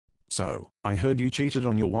So, I heard you cheated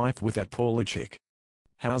on your wife with that Paula chick.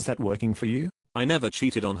 How's that working for you? I never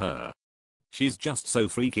cheated on her. She's just so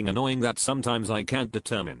freaking annoying that sometimes I can't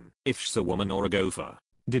determine if she's a woman or a gopher.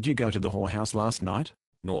 Did you go to the whorehouse last night?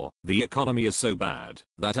 No, the economy is so bad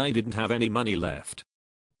that I didn't have any money left.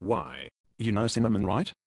 Why? You know Cinnamon,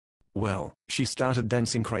 right? Well, she started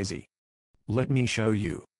dancing crazy. Let me show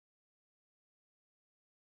you.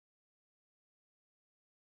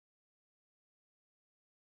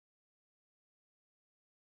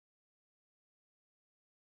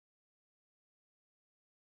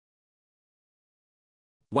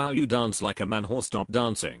 Wow, you dance like a man whore. Stop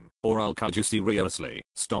dancing, or I'll cut you seriously.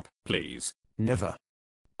 Stop, please. Never.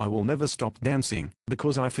 I will never stop dancing,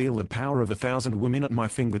 because I feel the power of 1,000 women at my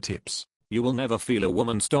fingertips. You will never feel a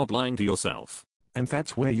woman. Stop lying to yourself. And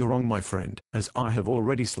that's where you're wrong, my friend, as I have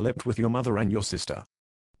already slept with your mother and your sister.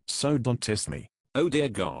 So don't test me. Oh dear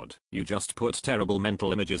God, you just put terrible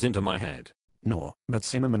mental images into my head. No, but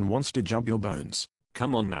Cinnamon wants to jump your bones.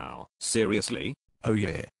 Come on now, seriously? Oh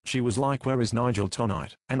yeah, she was like, where is Nigel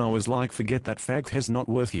tonight? And I was like, forget that fag, has not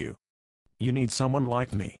worth you. You need someone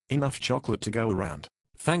like me, enough chocolate to go around.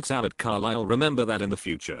 Thanks Albert Carl, I'll remember that in the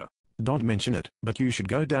future. Don't mention it, but you should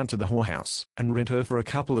go down to the whorehouse and rent her for a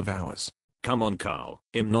couple of hours. Come on Carl,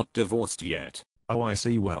 I'm not divorced yet. Oh I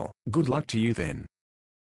see, well, good luck to you then.